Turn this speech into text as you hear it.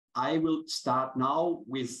I will start now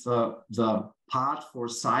with the part for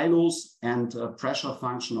silos and pressure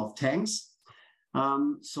function of tanks.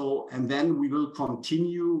 And then we will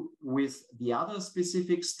continue with the other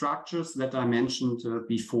specific structures that I mentioned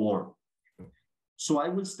before. So I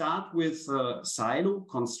will start with silo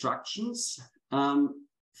constructions.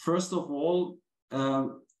 First of all,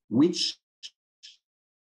 which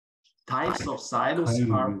types of silos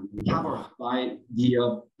are covered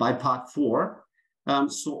by part 4.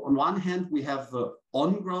 So on one hand, we have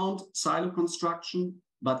on-ground silo construction,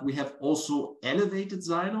 but we have also elevated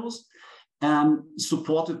silos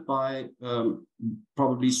supported by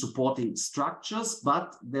probably supporting structures,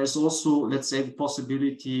 but there's also, let's say, the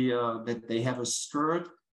possibility that they have a skirt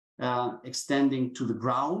extending to the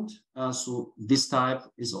ground. So this type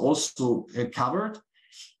is also covered.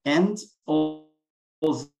 And although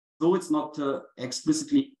it's not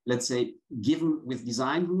explicitly, let's say, given with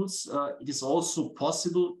design rules, it is also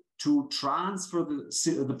possible to transfer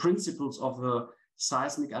the principles of the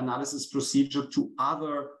seismic analysis procedure to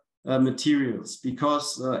other materials,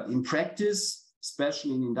 because in practice,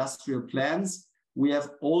 especially in industrial plants, we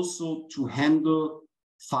have also to handle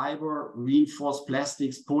fiber, reinforced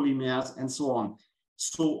plastics, polymers, and so on.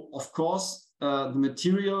 So of course, the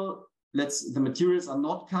materials are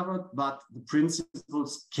not covered, but the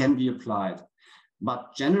principles can be applied.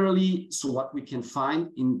 But generally, so what we can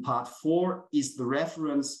find in part 4 is the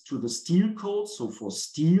reference to the steel code. So for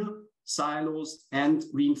steel silos and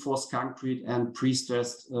reinforced concrete and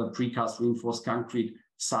pre-stressed precast reinforced concrete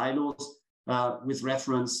silos with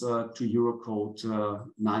reference to Eurocode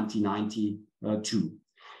 1992.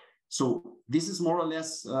 So this is more or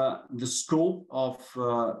less the scope of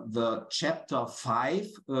the chapter 5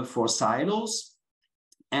 for silos.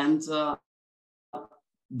 And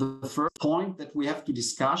the first point that we have to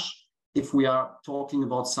discuss if we are talking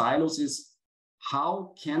about silos is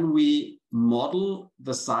how can we model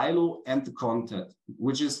the silo and the content,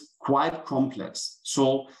 which is quite complex.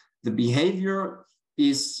 So the behavior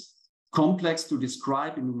is complex to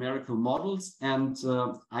describe in numerical models. And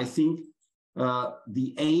I think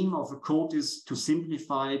the aim of the code is to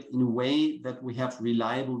simplify it in a way that we have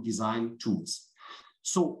reliable design tools.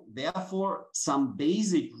 So therefore, some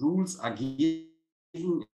basic rules are given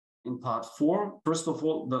in part 4. First of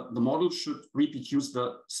all, the model should reproduce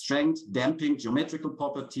the strength, damping, geometrical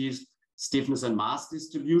properties, stiffness, and mass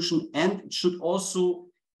distribution. And it should also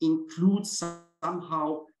include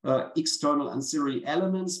somehow external ancillary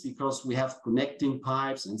elements, because we have connecting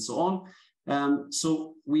pipes and so on.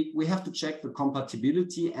 So we have to check the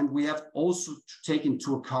compatibility, and we have also to take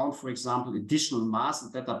into account, for example, additional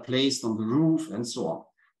masses that are placed on the roof and so on.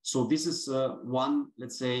 So this is one,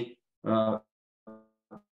 let's say,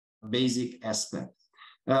 basic aspect.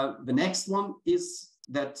 The next one is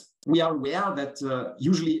that we are aware that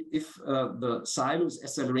usually if the silo is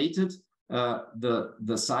accelerated,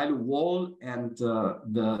 the silo wall and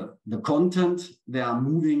the content, they are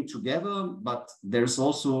moving together, but there's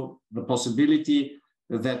also the possibility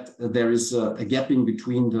that there is a gapping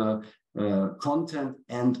between the content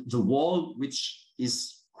and the wall, which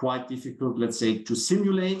is quite difficult, let's say, to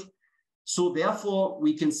simulate. So therefore,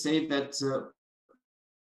 we can say that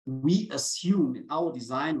we assume in our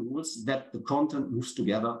design rules that the content moves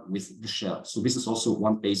together with the shell. So this is also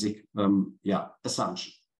one basic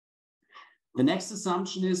assumption. The next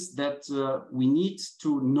assumption is that we need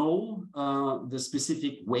to know the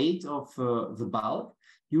specific weight of the bulk,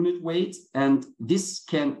 unit weight, and this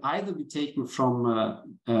can either be taken from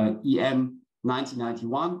EM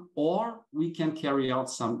 1991, or we can carry out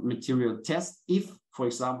some material test if, for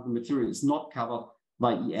example, the material is not covered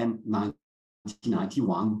by EM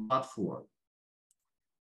 1991 part 4.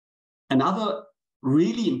 Another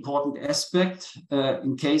really important aspect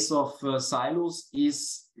in case of silos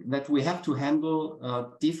is that we have to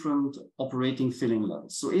handle different operating filling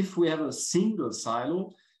levels. So if we have a single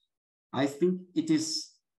silo, I think it is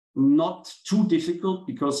not too difficult,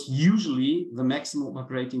 because usually the maximum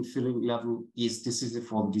operating filling level is decisive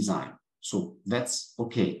for the design. So that's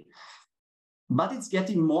okay. But it's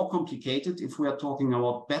getting more complicated if we are talking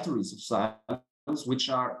about batteries of silos, which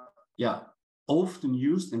are often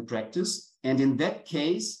used in practice. And in that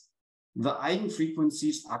case, the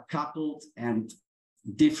eigenfrequencies are coupled, and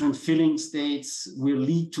different filling states will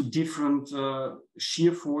lead to different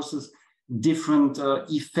shear forces, different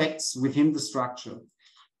effects within the structure.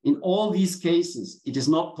 In all these cases, it is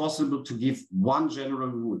not possible to give one general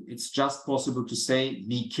rule. It's just possible to say,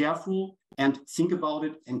 be careful and think about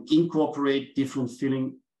it and incorporate different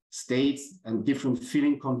filling states and different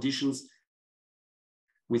filling conditions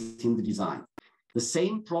within the design. The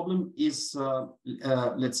same problem is,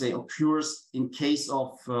 let's say, occurs in case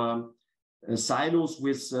of silos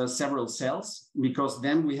with several cells, because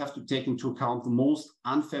then we have to take into account the most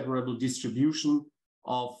unfavorable distribution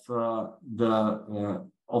of the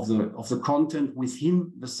content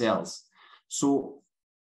within the cells. So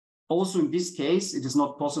also in this case, it is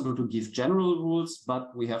not possible to give general rules,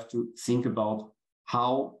 but we have to think about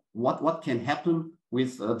what can happen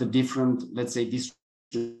with the different, let's say,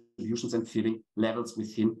 distributions and filling levels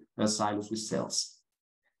within silos with cells.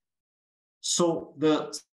 So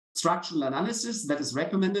the structural analysis that is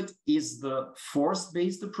recommended is the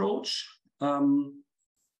force-based approach.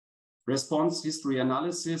 Response history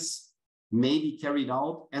analysis may be carried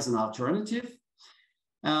out as an alternative.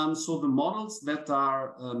 So the models that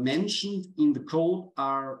are mentioned in the code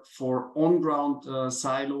are for on-ground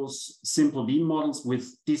silos, simple beam models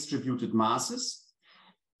with distributed masses.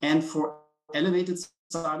 And for elevated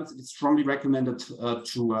silos, it's strongly recommended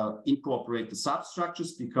to incorporate the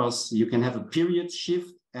substructures, because you can have a period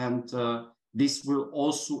shift, and this will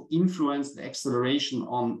also influence the acceleration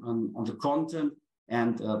on the content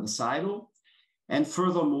and the silo. And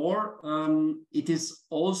furthermore, it is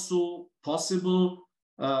also possible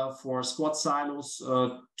for squat silos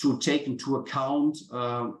to take into account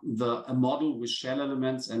a model with shell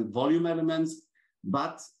elements and volume elements,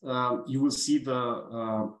 but you will see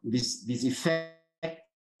this effect.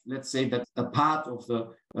 Let's say that a part of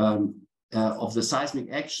the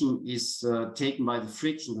seismic action is taken by the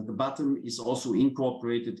friction at the bottom, is also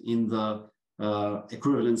incorporated in the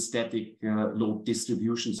equivalent static load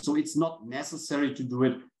distribution. So it's not necessary to do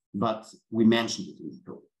it, but we mentioned it in the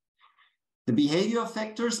code. The behavior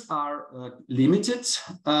factors are limited.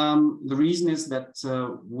 The reason is that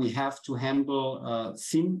we have to handle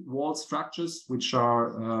thin wall structures, which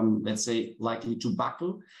are, let's say, likely to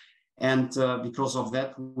buckle. And because of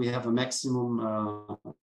that, we have a maximum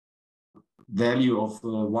value of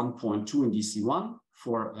 1.2 in DC1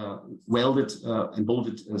 for welded and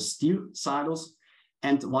bolted steel silos,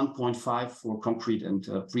 and 1.5 for concrete and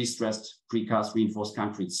pre-stressed, precast reinforced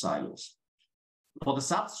concrete silos. For the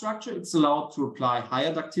substructure, it's allowed to apply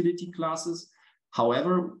higher ductility classes.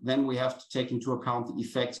 However, then we have to take into account the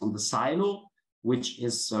effects on the silo, which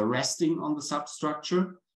is resting on the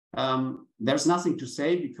substructure. There's nothing to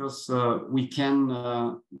say, because we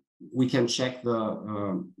can check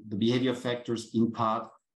the behavior factors in part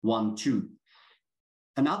 1.2.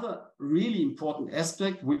 Another really important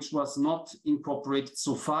aspect, which was not incorporated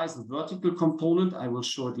so far, is the vertical component. I will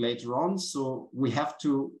show it later on. So we have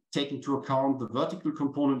to take into account the vertical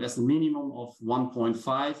component as a minimum of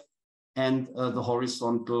 1.5, and the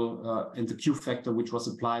horizontal and the Q factor, which was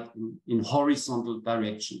applied in horizontal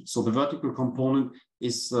direction. So the vertical component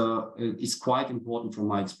is quite important from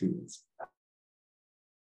my experience.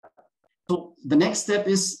 So the next step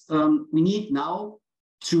is we need now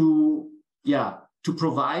to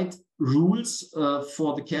provide rules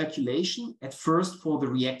for the calculation, at first for the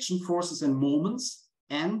reaction forces and moments,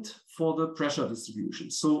 and for the pressure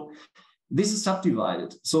distribution. So this is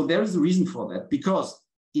subdivided. So there is a reason for that, because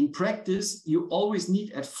in practice, you always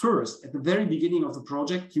need at first, at the very beginning of the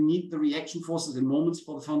project, you need the reaction forces and moments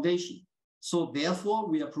for the foundation. So therefore,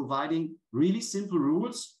 we are providing really simple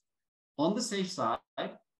rules on the safe side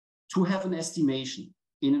to have an estimation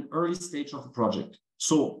in an early stage of the project.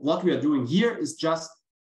 So what we are doing here is just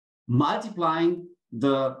multiplying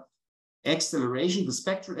the acceleration, the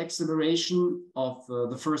spectral acceleration of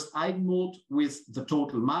the first eigenmode with the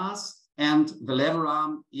total mass, and the lever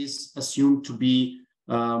arm is assumed to be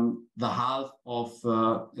the half of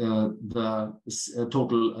the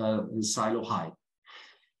total silo height.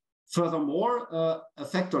 Furthermore, a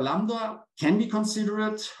factor lambda can be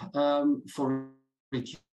considered for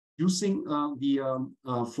reducing the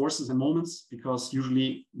forces and moments, because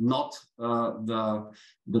usually not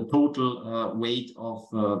the total weight of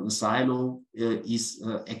the silo is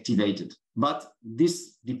activated. But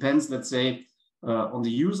this depends, let's say, on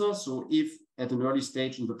the user. So if at an early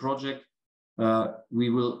stage in the project, we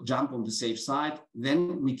will jump on the safe side,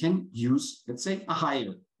 then we can use, let's say, a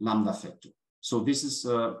higher lambda factor. So this is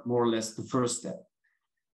more or less the first step.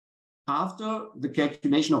 After the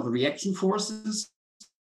calculation of the reaction forces,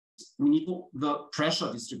 we need the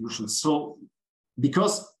pressure distribution. So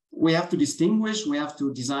because we have to distinguish, we have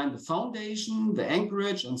to design the foundation, the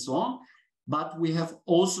anchorage, and so on, but we have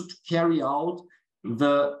also to carry out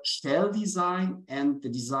the shell design and the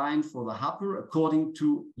design for the hopper according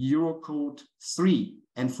to Eurocode 3.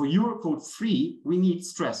 And for Eurocode 3, we need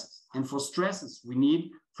stresses. And for stresses, we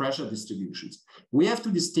need pressure distributions. We have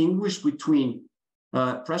to distinguish between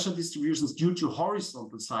pressure distributions due to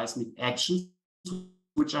horizontal seismic actions,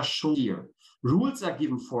 which are shown here. Rules are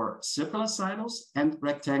given for circular silos and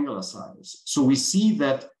rectangular silos. So we see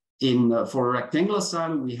that for a rectangular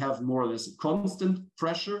silo, we have more or less a constant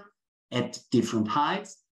pressure at different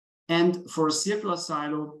heights. And for a circular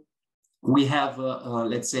silo, we have,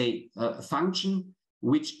 let's say, a function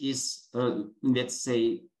which is, let's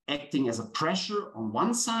say, acting as a pressure on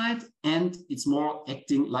one side, and it's more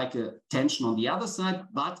acting like a tension on the other side.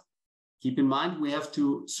 But keep in mind, we have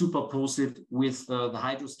to superpose it with the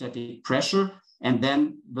hydrostatic pressure, and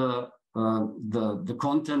then the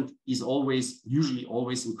content is usually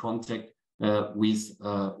always in contact with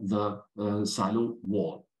the silo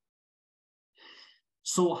wall.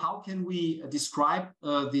 So how can we describe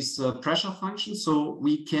this pressure function? So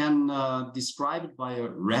we can describe it by a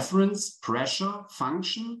reference pressure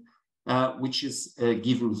function, which is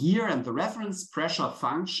given here. And the reference pressure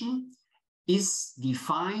function is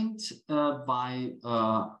defined by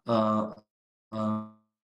an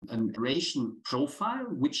acceleration profile,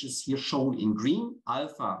 which is here shown in green,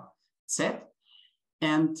 alpha z.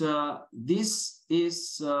 And this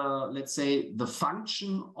is, let's say, the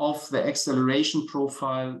function of the acceleration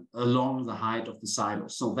profile along the height of the silo.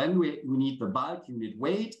 So then we need the bulk unit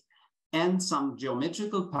weight and some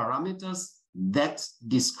geometrical parameters that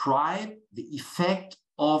describe the effect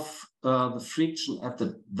of the friction at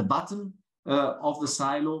the bottom of the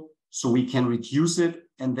silo, so we can reduce it,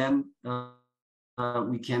 and then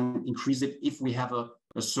we can increase it if we have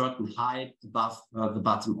a certain height above the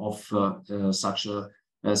bottom of such a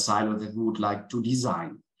silo that we would like to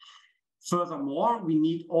design. Furthermore, we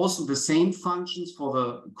need also the same functions for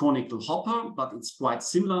the conical hopper, but it's quite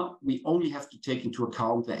similar. We only have to take into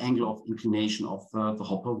account the angle of inclination of the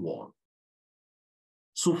hopper wall.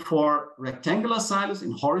 So for rectangular silos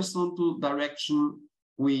in horizontal direction,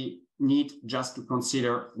 we need just to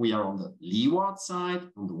consider we are on the leeward side,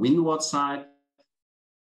 on the windward side,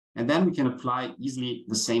 and then we can apply easily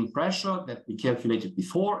the same pressure that we calculated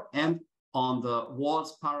before, and on the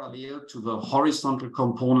walls parallel to the horizontal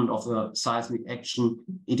component of the seismic action,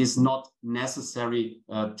 it is not necessary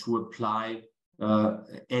to apply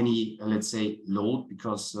any, let's say, load,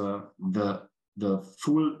 because the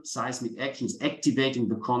full seismic action is activating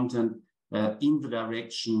the content in the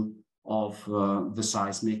direction of the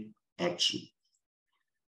seismic action.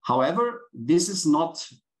 However, this is not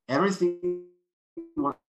everything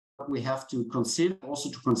what we have to consider, also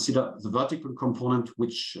to consider the vertical component,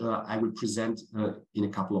 which I will present in a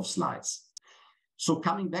couple of slides. So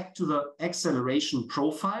coming back to the acceleration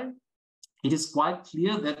profile, it is quite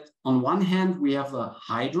clear that on one hand, we have a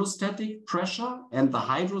hydrostatic pressure, and the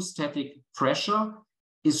hydrostatic pressure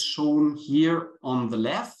is shown here on the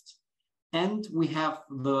left, and we have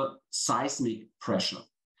the seismic pressure.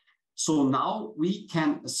 So now we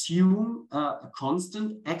can assume a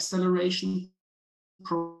constant acceleration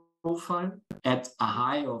profile at a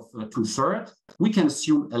height of 2/3. We can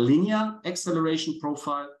assume a linear acceleration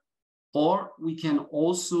profile, or we can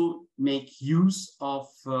also make use of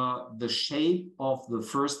the shape of the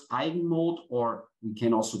first eigenmode, or we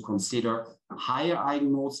can also consider higher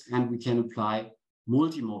eigenmodes, and we can apply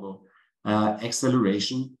multimodal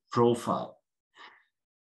acceleration profile.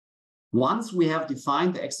 Once we have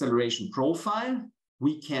defined the acceleration profile,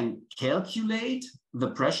 we can calculate the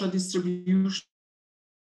pressure distribution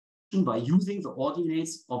by using the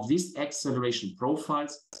ordinates of these acceleration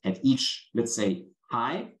profiles at each, let's say,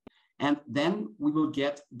 height, and then we will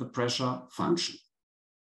get the pressure function.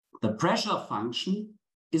 The pressure function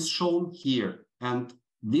is shown here, and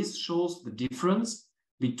this shows the difference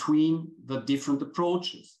between the different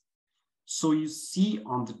approaches. So you see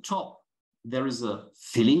on the top, there is a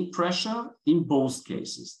filling pressure in both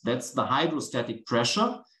cases. That's the hydrostatic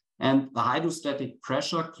pressure, and the hydrostatic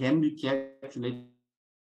pressure can be calculated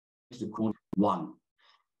according to 1.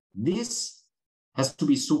 This has to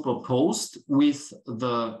be superposed with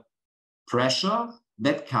the pressure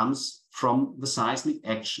that comes from the seismic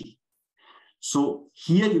action. So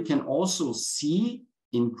here you can also see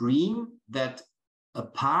in green that a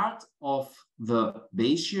part of the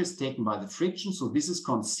base shear is taken by the friction. So this is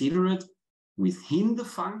considered within the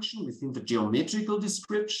function, within the geometrical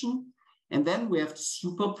description. And then we have to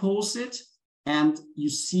superpose it. And you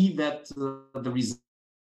see that the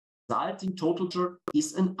resulting total pressure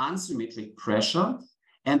is an unsymmetric pressure.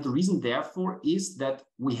 And the reason, therefore, is that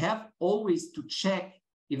we have always to check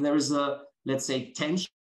if there is a, let's say, tension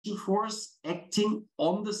force acting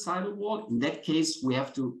on the silo wall. In that case, we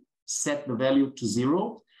have to set the value to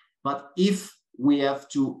 0. But if we have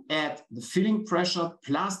to add the filling pressure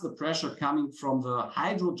plus the pressure coming from the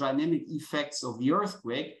hydrodynamic effects of the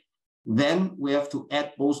earthquake, then we have to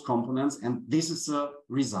add both components, and this is a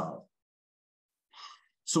result.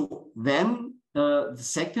 So then the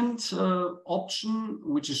second option,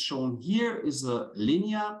 which is shown here, is a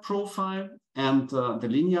linear profile. And the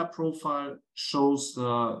linear profile shows,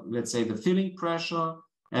 let's say, the filling pressure,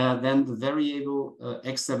 then the variable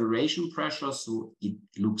acceleration pressure. So it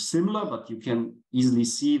looks similar, but you can easily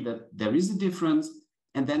see that there is a difference.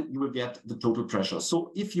 And then you will get the total pressure.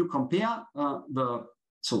 So if you compare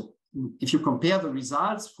the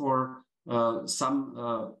results for some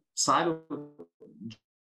silo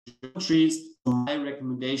geometries, my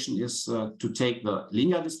recommendation is to take the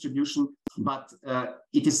linear distribution, but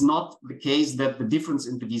it is not the case that the difference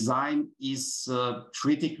in the design is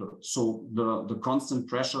critical. So the constant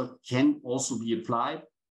pressure can also be applied,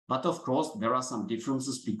 but of course there are some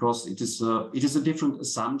differences because it is a different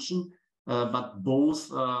assumption. But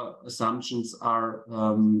both assumptions are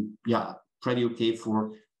pretty okay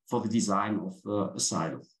for the design of a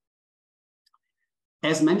silo.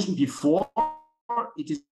 As mentioned before,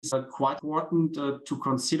 it is quite important to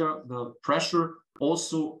consider the pressure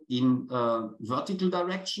also in vertical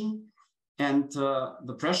direction. And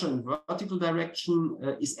the pressure in vertical direction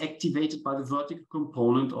is activated by the vertical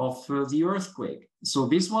component of the earthquake. So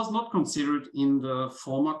this was not considered in the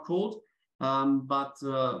former code, but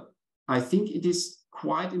I think it is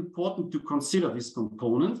quite important to consider this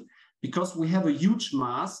component because we have a huge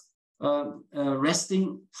mass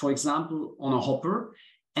resting, for example, on a hopper,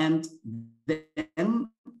 and then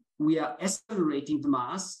we are accelerating the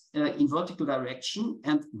mass in vertical direction,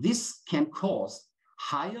 and this can cause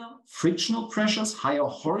higher frictional pressures, higher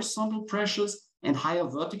horizontal pressures, and higher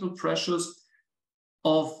vertical pressures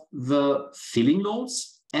of the filling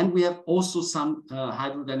loads. And we have also some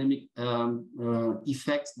hydrodynamic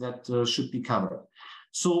effects that should be covered.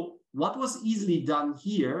 So what was easily done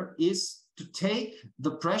here is to take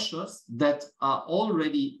the pressures that are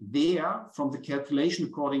already there from the calculation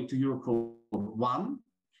according to Eurocode 1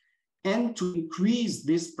 and to increase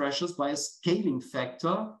these pressures by a scaling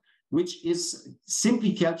factor, which is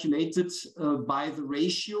simply calculated by the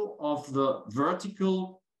ratio of the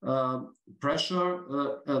vertical pressure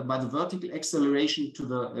by the vertical acceleration to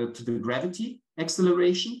the gravity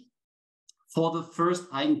acceleration for the first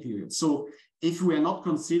eigenperiod. So if we are not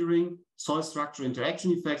considering soil structure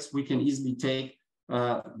interaction effects, we can easily take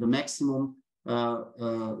the maximum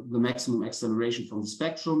acceleration from the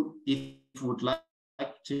spectrum. If we would like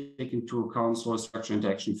to take into account soil structure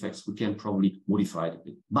interaction effects, we can probably modify it a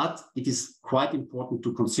bit. But it is quite important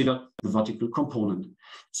to consider the vertical component.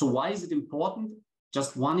 So why is it important?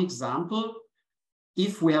 Just one example,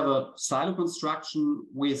 if we have a silo construction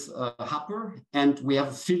with a hopper and we have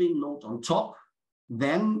a filling load on top,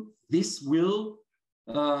 then this will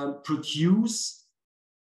produce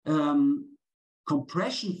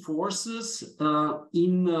compression forces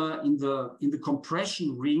in the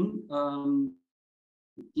compression ring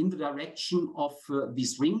in the direction of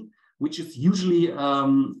this ring, which is usually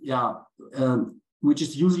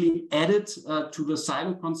added to the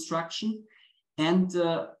silo construction. And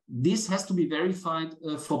this has to be verified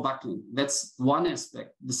for buckling. That's one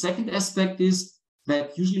aspect. The second aspect is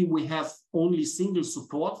that usually we have only single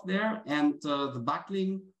support there, and the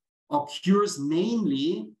buckling occurs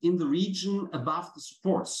mainly in the region above the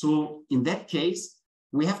support. So in that case,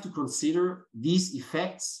 we have to consider these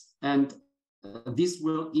effects, and this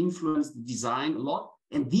will influence the design a lot.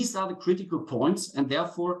 And these are the critical points. And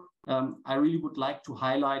therefore, I really would like to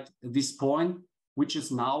highlight this point, which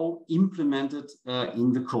is now implemented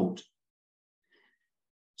in the code.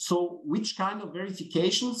 So which kind of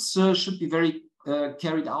verifications should be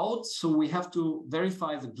carried out? So we have to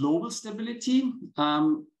verify the global stability.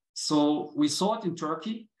 So we saw it in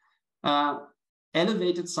Turkey.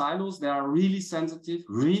 Elevated silos, they are really sensitive,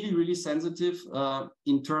 really sensitive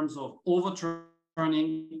in terms of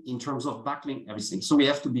overturning, in terms of buckling, everything. So we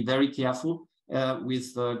have to be very careful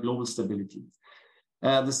with global stability.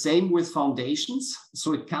 The same with foundations.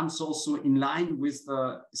 So it comes also in line with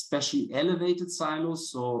especially elevated silos.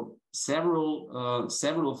 So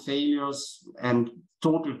several failures and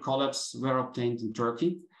total collapse were obtained in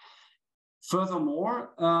Turkey. Furthermore,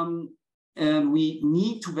 we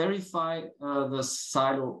need to verify the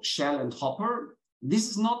silo shell and hopper. This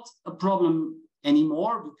is not a problem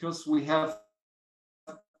anymore because we have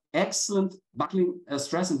excellent buckling,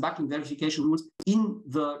 stress and buckling verification rules in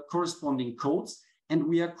the corresponding codes, and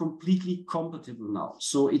we are completely compatible now.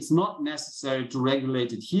 So it's not necessary to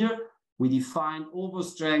regulate it here. We define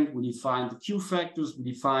overstrength, we define the Q factors, we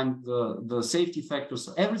define the safety factors.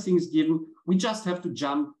 So everything is given. We just have to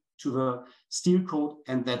jump to the steel code,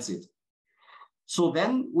 and that's it. So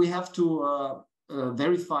then we have to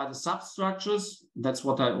verify the substructures. That's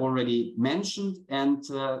what I already mentioned. And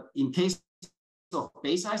in case of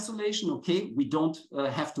base isolation, okay, we don't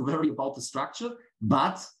have to worry about the structure,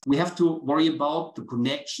 but we have to worry about the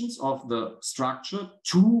connections of the structure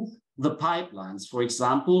to the pipelines, for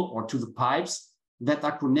example, or to the pipes that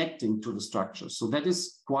are connecting to the structure. So that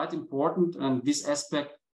is quite important, and this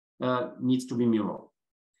aspect needs to be mirrored.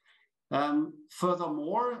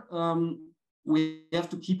 Furthermore, we have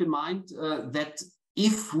to keep in mind that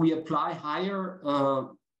if we apply higher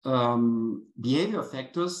behavior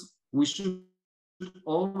factors, we should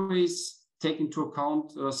always take into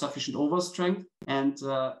account sufficient overstrength, and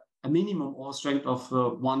a minimum overstrength of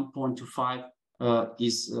 1.25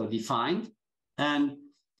 is defined. And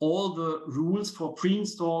all the rules for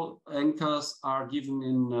pre-install anchors are given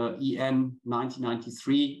in EN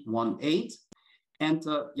 1993-18. And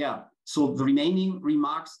yeah, so the remaining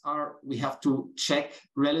remarks are, we have to check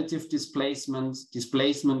relative displacement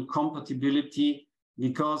compatibility,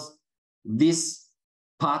 because this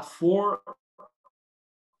part 4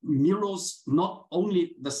 mirrors not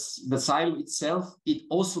only the silo itself, it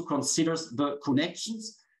also considers the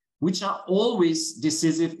connections, which are always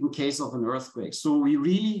decisive in case of an earthquake. So we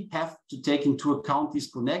really have to take into account these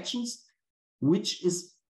connections, which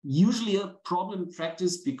is usually a problem in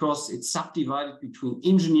practice because it's subdivided between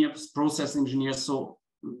engineers, process engineers. So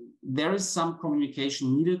there is some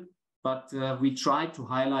communication needed, but we try to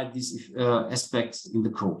highlight these aspects in the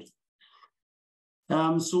code.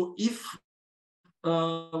 So if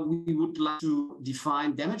we would like to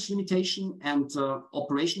define damage limitation and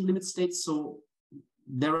operation limit states, so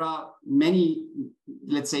there are many,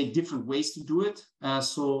 let's say, different ways to do it.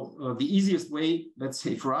 The easiest way, let's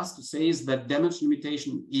say, for us to say is that damage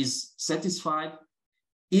limitation is satisfied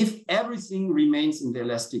if everything remains in the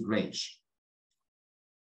elastic range.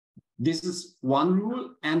 This is one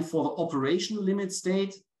rule. And for the operational limit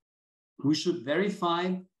state, we should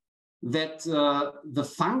verify that the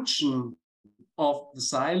function of the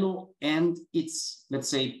silo and its, let's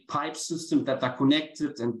say, pipe system that are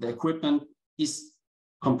connected and the equipment is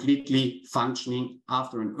completely functioning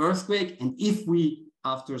after an earthquake. And if we,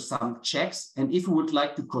 after some checks, and if we would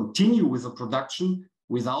like to continue with the production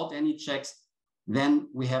without any checks, then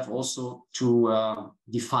we have also to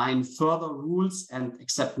define further rules and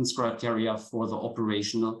acceptance criteria for the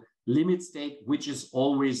operational limit state, which is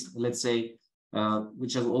always, let's say,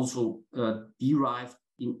 which is also derived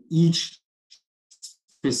in each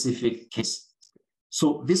specific case.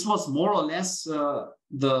 So this was more or less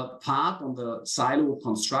the part on the silo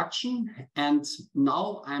construction. And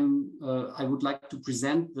now I would like to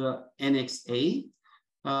present the Annex A.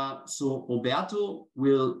 So Roberto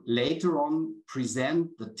will later on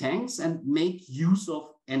present the tanks and make use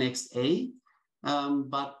of Annex A.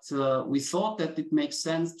 But we thought that it makes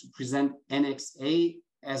sense to present Annex A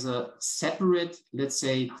as a separate, let's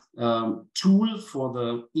say, tool for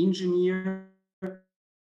the engineer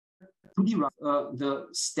to derive the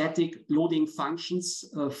static loading functions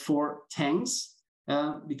for tanks,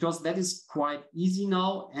 because that is quite easy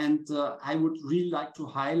now. And I would really like to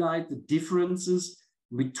highlight the differences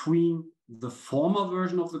between the former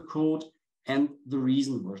version of the code and the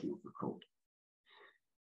recent version of the code.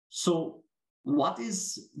 So what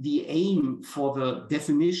is the aim for the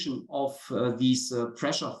definition of these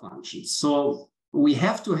pressure functions? So we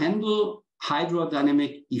have to handle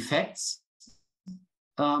hydrodynamic effects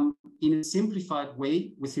in a simplified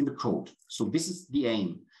way within the code. So this is the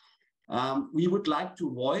aim. We would like to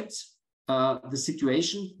avoid the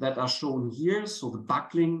situations that are shown here. So the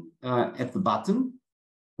buckling at the bottom,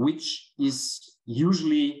 which is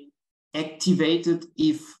usually activated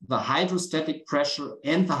if the hydrostatic pressure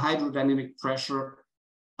and the hydrodynamic pressure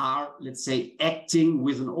are, let's say, acting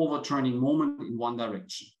with an overturning moment in one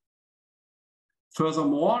direction.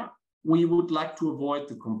 Furthermore, we would like to avoid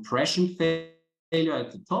the compression failure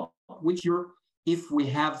at the top, which if we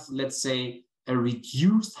have, let's say, a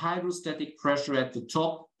reduced hydrostatic pressure at the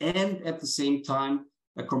top and at the same time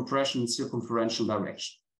a compression in circumferential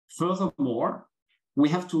direction. Furthermore, we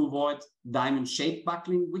have to avoid diamond-shaped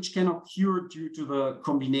buckling, which can occur due to the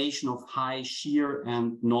combination of high shear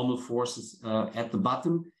and normal forces at the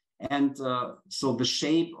bottom. And so the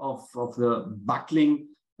shape of the buckling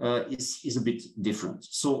is a bit different.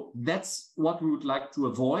 So that's what we would like to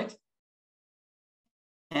avoid.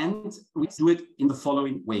 And we do it in the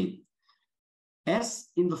following way. As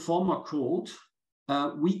in the former code,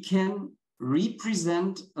 we can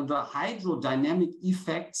represent the hydrodynamic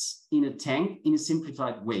effects in a tank in a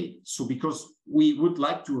simplified way. So because we would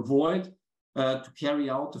like to avoid to carry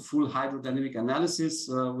out a full hydrodynamic analysis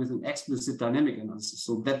with an explicit dynamic analysis.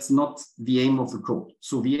 So that's not the aim of the code.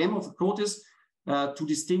 So the aim of the code is to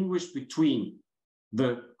distinguish between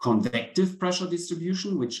the convective pressure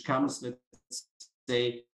distribution, which comes, let's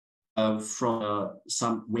say, from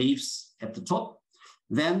some waves at the top.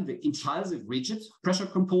 Then the impulsive rigid pressure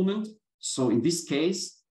component. So in this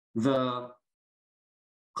case, the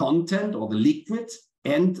content or the liquid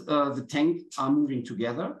and the tank are moving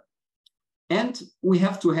together. And we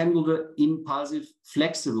have to handle the impulsive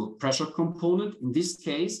flexible pressure component. In this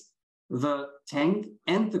case, the tank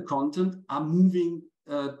and the content are moving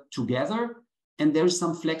together, and there is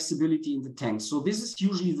some flexibility in the tank. So this is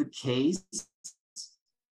usually the case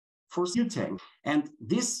for steel tank. And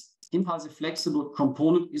this impulsive flexible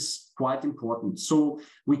component is quite important. So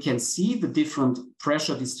we can see the different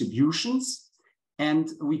pressure distributions, and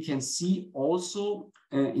we can see also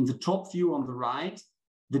in the top view on the right,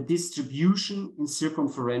 the distribution in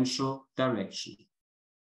circumferential direction.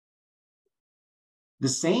 The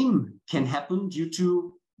same can happen due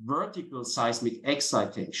to vertical seismic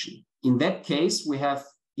excitation. In that case, we have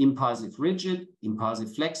impulsive rigid,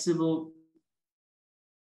 impulsive flexible,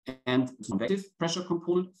 and convective pressure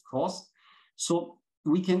component, of course. So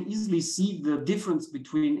we can easily see the difference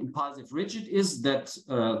between impulsive rigid is that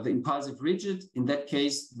the impulsive rigid, in that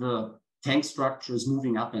case, the tank structure is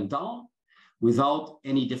moving up and down without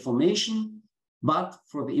any deformation. But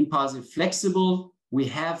for the impulsive flexible, we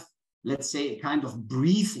have, let's say, a kind of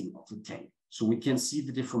breathing of the tank. So we can see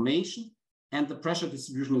the deformation, and the pressure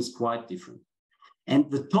distribution is quite different.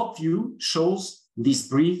 And the top view shows this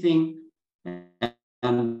breathing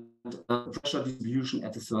and pressure distribution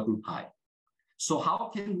at a certain height. So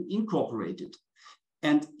how can we incorporate it?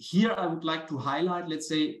 And here I would like to highlight, let's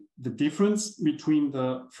say, the difference between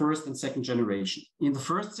the first and second generation. In the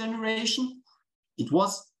first generation, it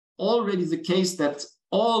was already the case that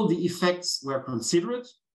all the effects were considered,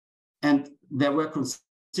 and they were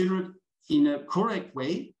considered in a correct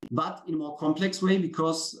way, but in a more complex way,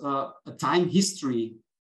 because a time history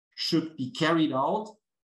should be carried out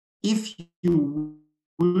if you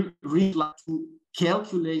would really like to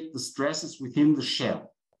calculate the stresses within the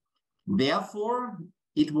shell. Therefore,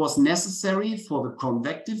 it was necessary for the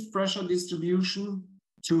convective pressure distribution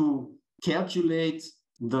to calculate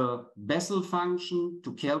the Bessel function,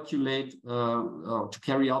 to calculate, to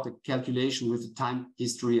carry out a calculation with the time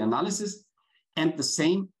history analysis. And the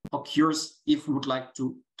same occurs if we would like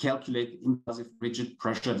to calculate impulsive rigid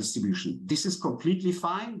pressure distribution. This is completely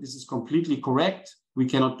fine. This is completely correct. We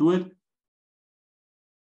cannot do it,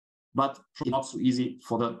 but not so easy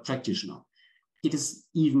for the practitioner. It is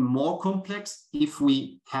even more complex if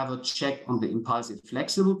we have a check on the impulsive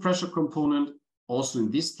flexible pressure component. Also,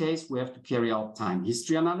 in this case, we have to carry out time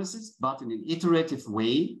history analysis, but in an iterative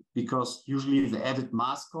way, because usually the added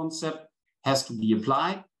mass concept has to be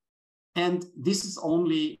applied. And this is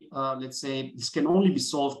only, let's say, this can only be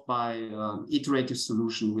solved by iterative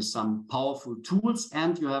solution with some powerful tools.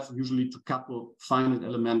 And you have usually to couple finite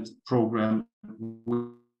element program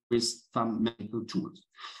with some medical tools.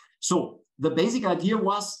 So the basic idea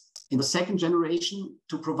was in the second generation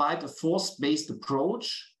to provide a force-based approach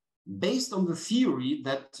based on the theory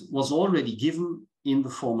that was already given in the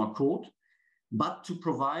former code, but to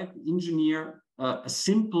provide the engineer a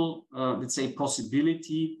simple, let's say,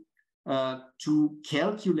 possibility to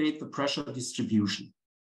calculate the pressure distribution.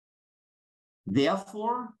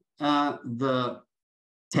 Therefore, the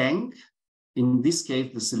tank, in this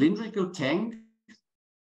case, the cylindrical tank,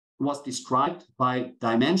 was described by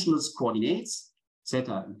dimensionless coordinates,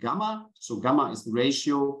 zeta and gamma. So gamma is the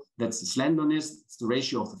ratio, that's the slenderness, it's the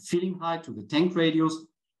ratio of the filling height to the tank radius,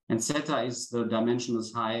 and zeta is the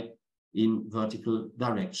dimensionless height in vertical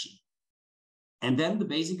direction. And then the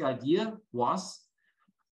basic idea was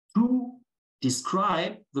to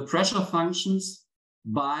describe the pressure functions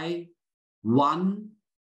by one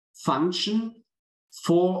function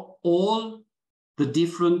for all the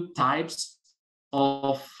different types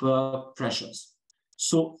of pressures.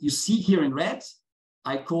 So you see here in red,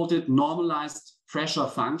 I called it normalized pressure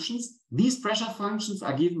functions. These pressure functions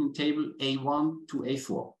are given in table A1 to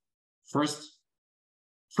A4.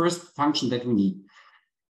 First function that we need.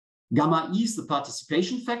 Gamma E is the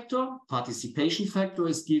participation factor. Participation factor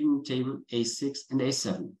is given in table A6 and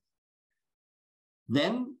A7.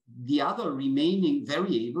 Then the other remaining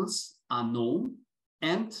variables are known,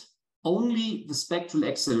 and only the spectral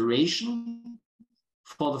acceleration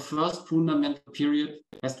for the first fundamental period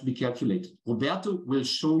has to be calculated. Roberto will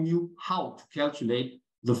show you how to calculate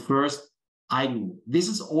the first eigenmode. This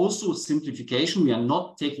is also a simplification. We are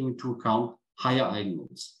not taking into account higher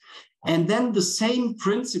eigenmodes. And then the same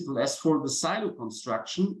principle as for the silo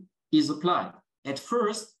construction is applied. At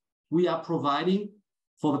first, we are providing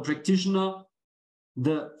for the practitioner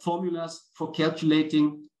the formulas for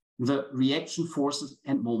calculating the reaction forces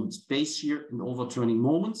and moments, base shear and overturning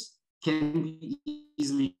moments. can be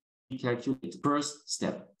easily calculated. First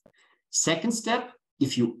step. Second step,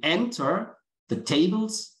 if you enter the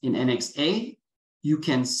tables in Annex A, you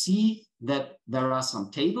can see that there are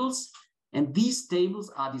some tables, and these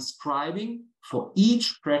tables are describing for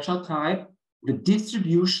each pressure type the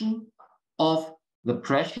distribution of the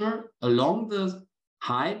pressure along the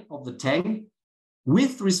height of the tank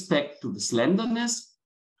with respect to the slenderness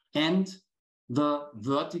and the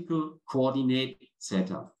vertical coordinate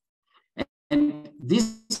setup. And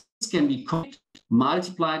this can be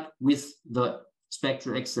multiplied with the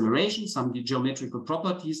spectral acceleration, some geometrical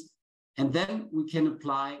properties, and then we can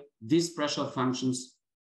apply these pressure functions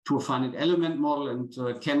to a finite element model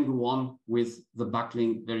and can go on with the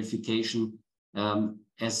buckling verification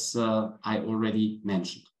as I already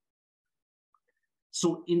mentioned.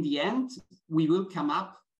 So in the end, we will come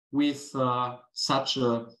up with such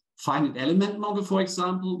a finite element model, for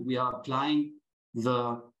example. We are applying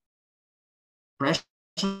the pressure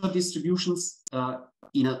distributions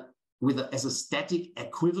as a static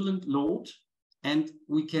equivalent load, and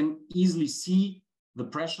we can easily see the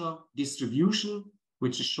pressure distribution,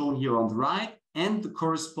 which is shown here on the right, and the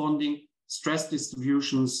corresponding stress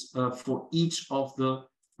distributions for each of the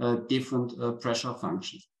different pressure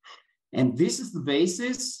functions. And this is the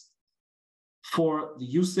basis for the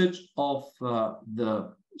usage of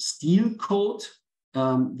the steel code.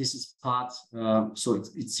 This is part, so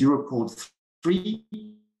it's Eurocode 3,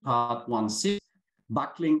 part 1.6,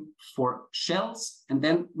 buckling for shells, and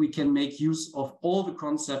then we can make use of all the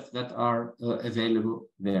concepts that are available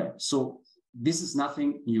there. So this is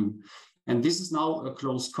nothing new. And this is now a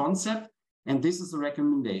closed concept, and this is a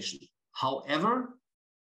recommendation. However,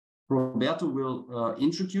 Roberto will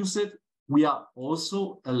introduce it. We are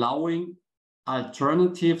also allowing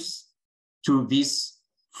alternatives to this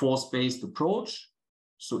force-based approach.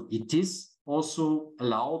 So it is also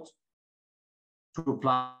allowed to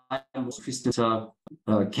apply more sophisticated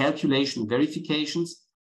calculation verifications,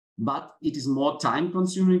 but it is more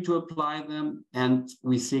time-consuming to apply them, and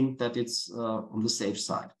we think that it's on the safe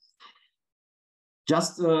side.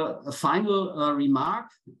 Just a final remark.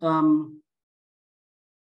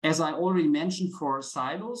 As I already mentioned for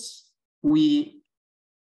silos, we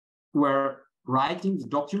were writing the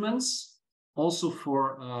documents also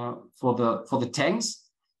for the tanks,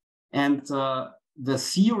 and the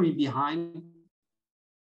theory behind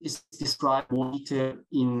is described more detail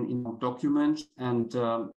in the document, and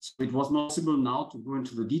so it was not possible now to go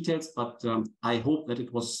into the details, but I hope that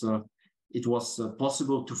it was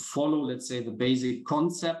possible to follow, let's say, the basic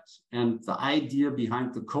concept and the idea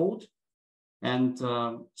behind the code. And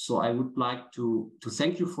so I would like to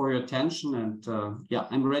thank you for your attention, and yeah,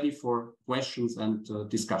 I'm ready for questions and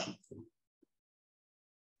discussion.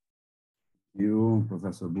 You,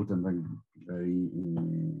 Professor Butenweg, very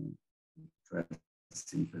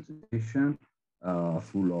interesting presentation,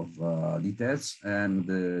 full of details, and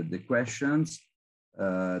the questions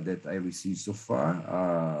that I received so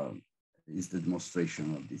far is the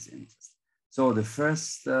demonstration of this interest. So the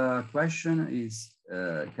first question is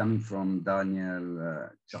coming from Daniel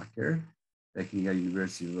Chucker, Technical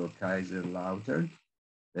University of Kaiserslautern,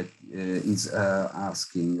 that is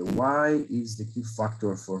asking, why is the Q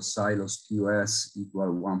factor for silos QS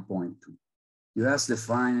equal 1.2? QS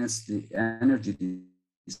defines the energy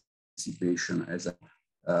dissipation as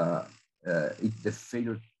the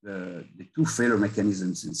two failure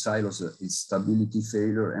mechanisms in silos is stability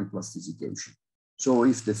failure and plastification. So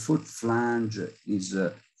if the foot flange is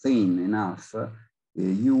thin enough,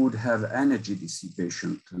 you would have energy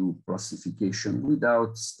dissipation through plastification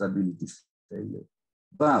without stability failure.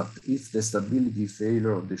 But if the stability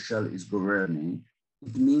failure of the shell is governing,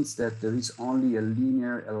 it means that there is only a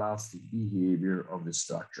linear elastic behavior of the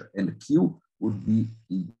structure, and Q would be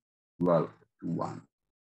equal to 1.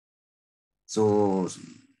 So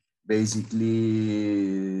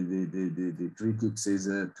basically, the critics is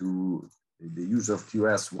to the use of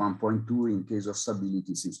QS 1.2 in case of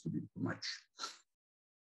stability seems to be too much.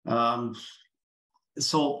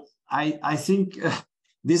 So I think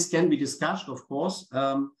this can be discussed, of course.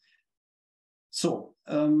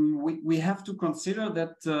 We have to consider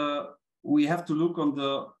that we have to look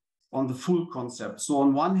on the full concept. So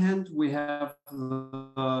on one hand, we have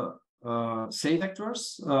the say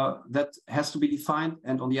factors that has to be defined,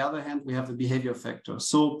 and on the other hand, we have the behavior factor.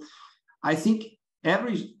 So I think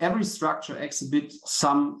every structure exhibits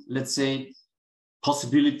some, let's say,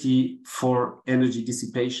 possibility for energy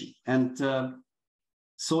dissipation, and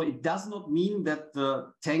so it does not mean that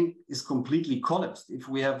the tank is completely collapsed if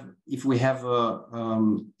we have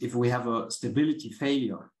a stability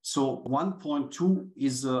failure. So 1.2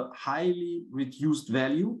 is a highly reduced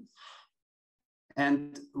value,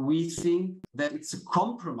 And we think that it's a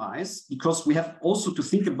compromise because we have also to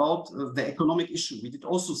think about the economic issue. We did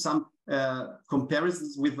also some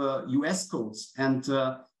comparisons with the US codes. And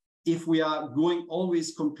if we are going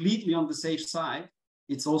always completely on the safe side,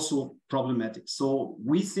 it's also problematic. So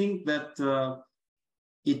we think that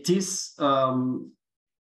it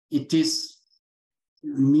is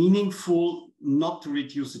meaningful not to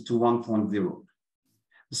reduce it to 1.0.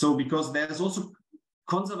 So because there's also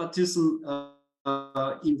conservatism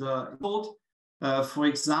in the code. For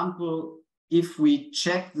example, if we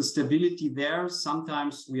check the stability there,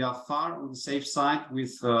 sometimes we are far on the safe side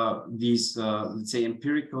with these, let's say,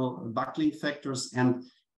 empirical buckling factors. And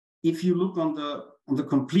if you look on the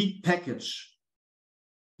complete package,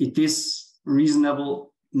 it is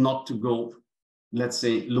reasonable not to go, let's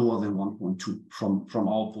say, lower than 1.2 from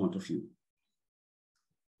our point of view.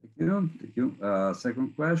 Thank you. Thank you.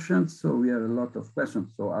 Second question. So we have a lot of questions.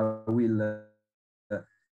 So I will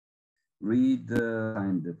read the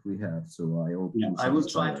time that we have. So I hope I will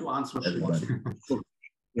try to answer everybody.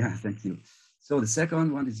 Yeah, thank you. So the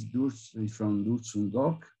second one is from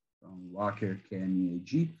Dursundok from Wacker Kenny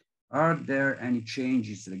AG. Are there any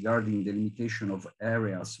changes regarding the limitation of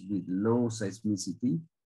areas with low seismicity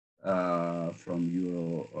from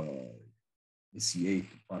EAEE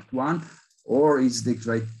Part 1? Or is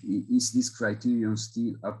this criterion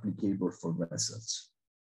still applicable for vessels?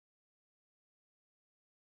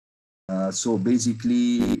 So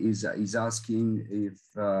basically, is asking if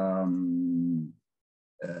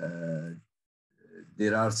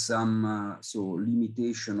there are some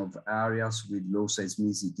limitation of areas with low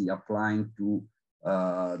seismicity applying to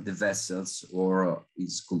the vessels, or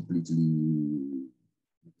is completely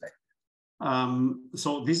neglected.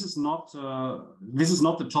 So this is not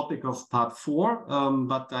the topic of part 4,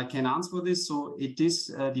 but I can answer this. So it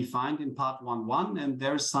is defined in part 1.1, and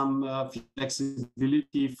there's some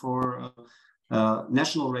flexibility for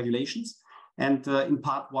national regulations. And in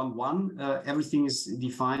part 1.1, everything is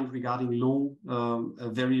defined regarding low,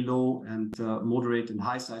 very low, and moderate and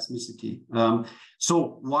high seismicity.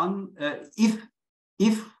 So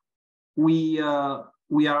if we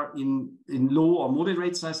are in low or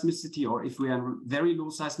moderate seismicity, or if we are in very low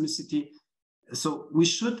seismicity, so we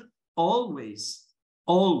should always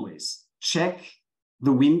check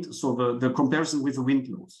the wind, so the comparison with the wind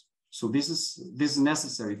loads. So this is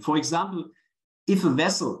necessary. For example, if a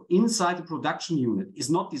vessel inside the production unit is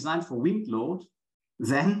not designed for wind load,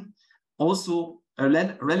 then also a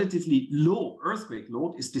relatively low earthquake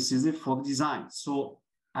load is decisive for the design. So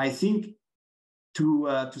I think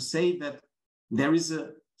to say that there is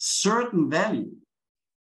a certain value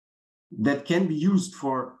that can be used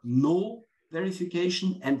for no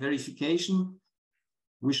verification and verification,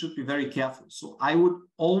 we should be very careful. So I would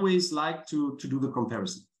always like to do the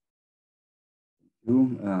comparison.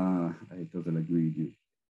 I totally agree with you.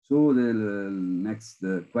 So the next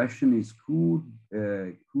question is, could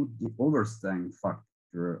the overstang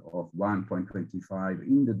factor of 1.25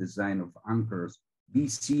 in the design of anchors be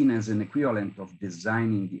seen as an equivalent of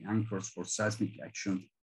designing the anchors for seismic action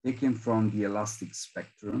taken from the elastic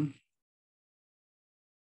spectrum?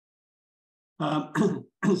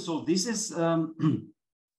 So this is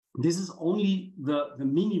only the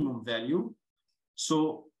minimum value.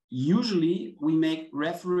 So usually we make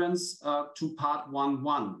reference to part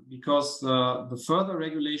 1.1 because the further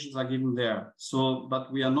regulations are given there. So,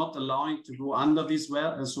 but we are not allowing to go under this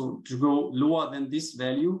value, so to go lower than this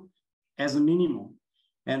value as a minimum.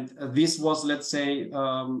 And this was, let's say,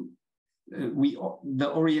 the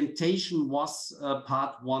orientation was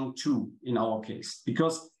part 1.2 in our case,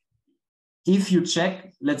 because if you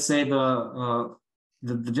check, let's say,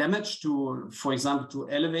 the damage to, for example, to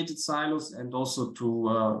elevated silos and also to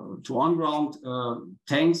on-ground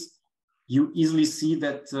tanks, you easily see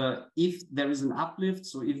that if there is an uplift,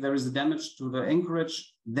 so if there is a damage to the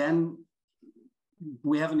anchorage, then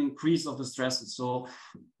we have an increase of the stresses. So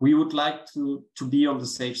we would like to be on the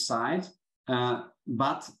safe side,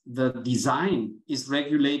 but the design is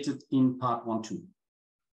regulated in part 1.2.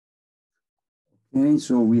 Okay,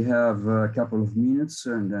 so we have a couple of minutes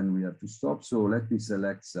and then we have to stop. So let me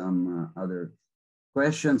select some other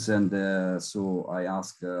questions. And so I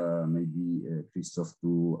ask maybe Christoph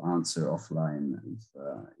to answer offline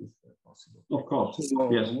if possible. Of course,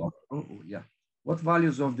 so, yes. What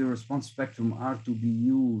values of the response spectrum are to be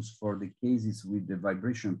used for the cases with the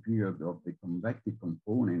vibration period of the convective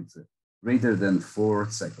components greater than 4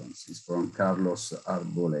 seconds? It's from Carlos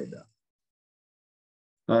Arboleda.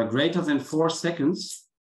 Greater than 4 seconds?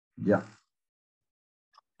 Yeah.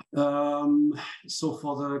 So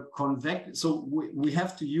for the convex, so we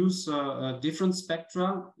have to use different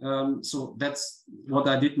spectra. So that's what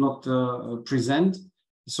I did not present.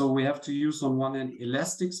 So we have to use on one hand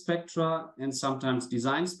elastic spectra and sometimes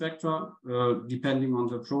design spectra, depending on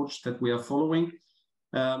the approach that we are following.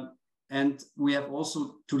 And we have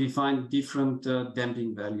also to define different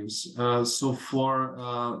damping values. So for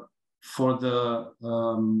the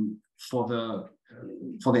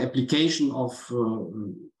application of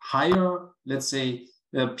higher, let's say,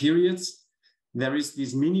 periods, there is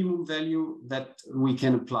this minimum value that we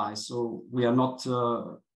can apply. So we are not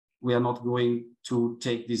going to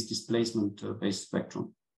take this displacement-based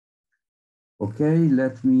spectrum. Okay,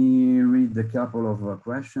 let me read a couple of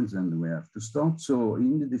questions and we have to stop. So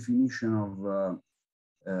in the definition of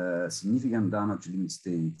significant damage limit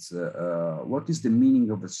states, what is the meaning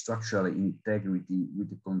of a structural integrity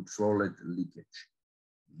with a controlled leakage?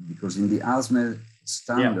 Because in the ASME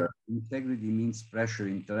standard, integrity means pressure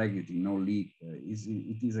integrity, no leak.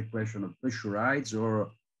 It is a question of pressurized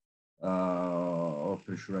or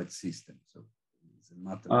pressurized system. So it's a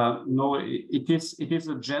matter. No, it is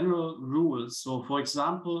a general rule. So, for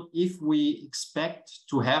example, if we expect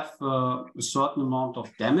to have a certain amount of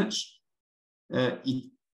damage, it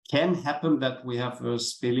can happen that we have a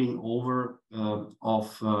spilling over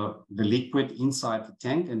of the liquid inside the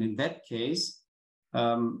tank, and in that case,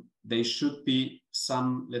 there should be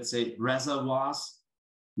some, let's say, reservoirs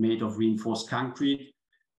made of reinforced concrete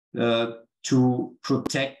to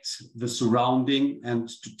protect the surrounding and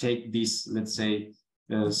to take this, let's say,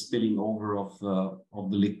 spilling over of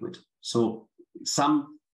the liquid. So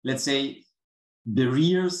some, let's say,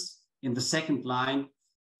 barriers in the second line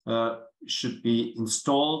should be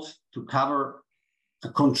installed to cover a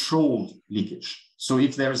controlled leakage. So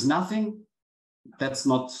if there is nothing, that's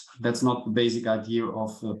not the basic idea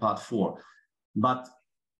of part 4. But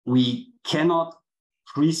we cannot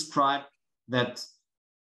prescribe that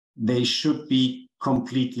they should be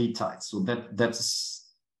completely tight. So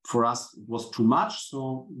that's, for us, it was too much.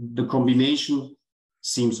 So the combination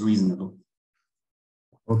seems reasonable.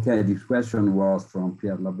 Okay, this question was from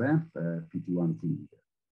Pierre Labin, PT1 team.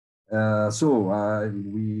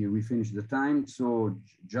 We finished the time. So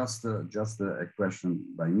just a question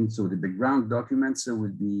by me. So the background documents will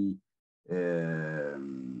be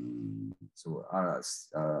are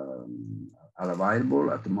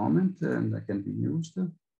available at the moment and can be used.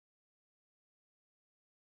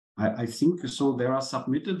 I think so. They are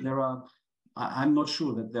submitted. I'm not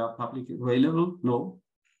sure that they are publicly available. No.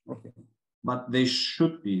 Okay. But they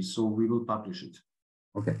should be. So we will publish it.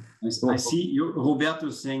 Okay. I see you, Roberto,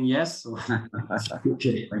 saying yes. So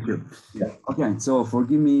okay. Thank you. Yeah. Okay. So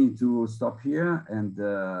forgive me to stop here, and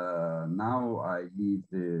now I give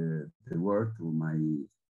the word to my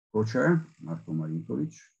co-chair, Marko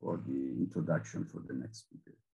Marinkovic, for the introduction for the next speaker.